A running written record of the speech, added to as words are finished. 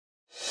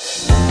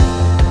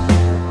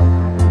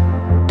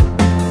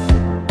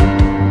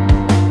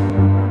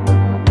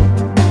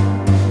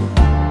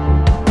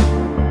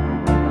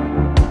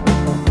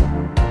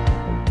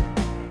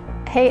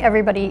Hey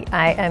everybody,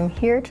 I am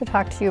here to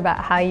talk to you about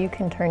how you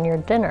can turn your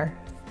dinner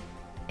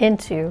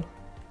into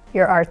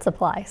your art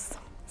supplies.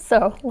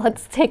 So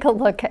let's take a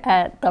look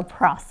at the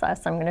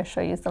process. I'm going to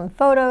show you some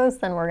photos,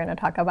 then we're going to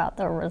talk about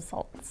the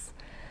results.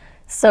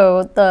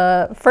 So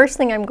the first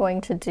thing I'm going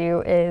to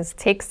do is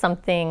take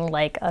something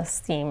like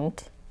an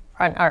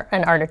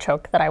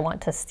artichoke that I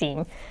want to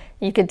steam.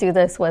 You could do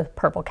this with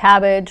purple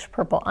cabbage,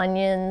 purple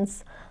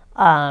onions,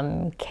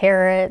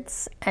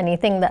 carrots,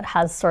 anything that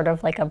has sort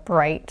of like a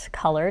bright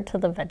color to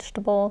the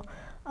vegetable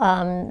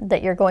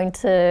that you're going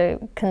to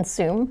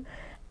consume.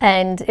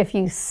 And if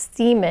you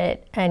steam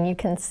it, and you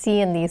can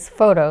see in these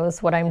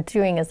photos, what I'm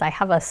doing is I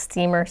have a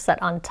steamer set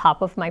on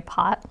top of my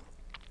pot,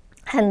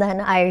 and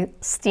then I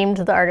steamed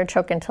the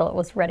artichoke until it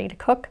was ready to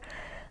cook,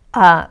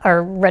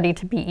 or ready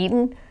to be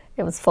eaten.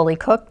 It was fully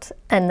cooked,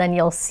 and then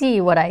you'll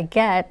see what I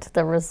get,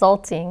 the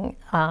resulting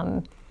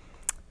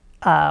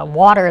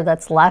water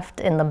that's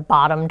left in the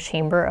bottom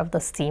chamber of the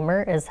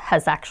steamer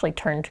has actually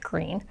turned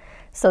green.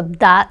 So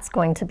that's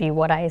going to be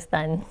what I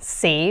then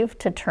save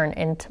to turn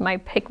into my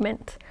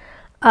pigment.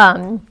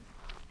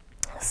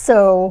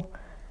 So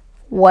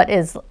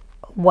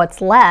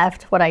what's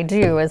left, what I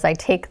do is I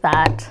take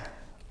that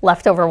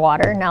leftover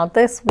water. Now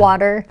this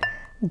water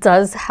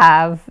does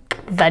have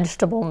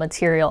vegetable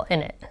material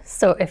in it.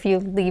 So if you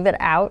leave it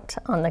out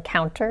on the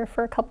counter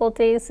for a couple of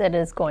days, it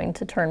is going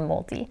to turn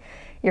moldy.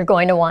 You're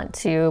going to want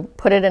to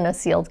put it in a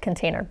sealed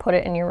container, put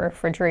it in your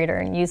refrigerator,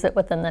 and use it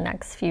within the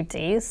next few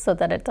days so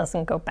that it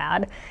doesn't go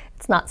bad.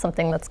 It's not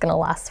something that's going to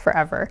last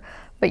forever.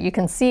 But you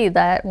can see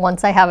that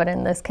once I have it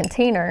in this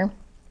container,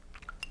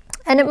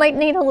 and it might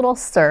need a little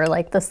stir,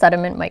 like the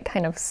sediment might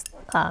kind of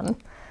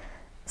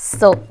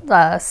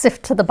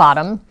sift to the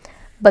bottom.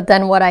 But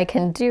then what I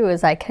can do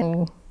is I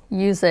can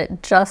use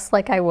it just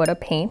like I would a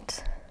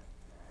paint,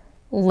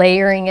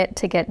 layering it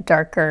to get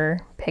darker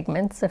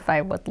pigments if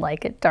I would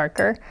like it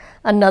darker.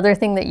 Another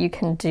thing that you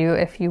can do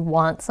if you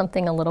want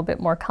something a little bit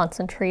more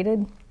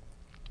concentrated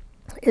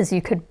is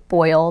you could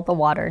boil the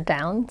water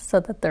down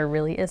so that there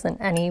really isn't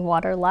any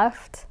water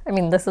left. I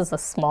mean, this is a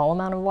small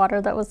amount of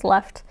water that was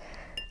left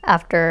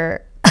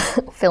after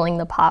filling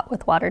the pot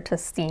with water to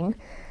steam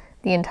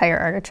the entire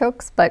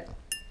artichokes, but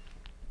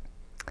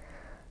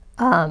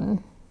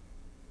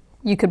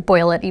you could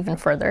boil it even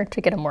further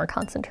to get a more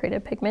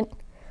concentrated pigment,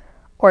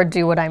 or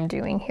do what I'm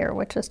doing here,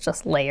 which is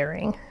just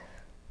layering.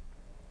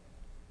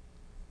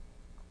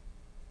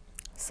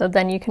 So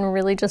then you can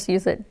really just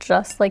use it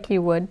just like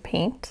you would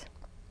paint.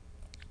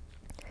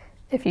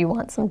 If you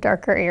want some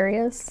darker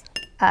areas,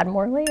 add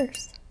more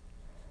layers.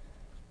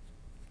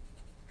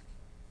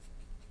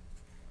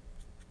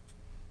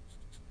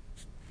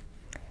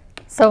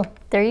 So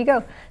there you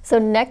go. So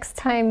next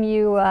time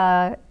you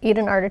eat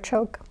an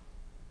artichoke,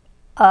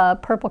 a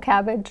purple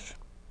cabbage,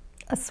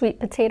 a sweet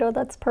potato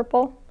that's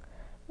purple,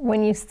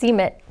 when you steam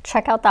it,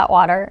 check out that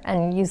water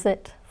and use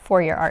it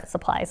for your art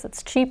supplies.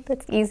 It's cheap,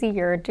 it's easy,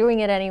 you're doing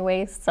it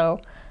anyways,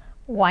 so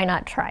why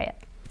not try it?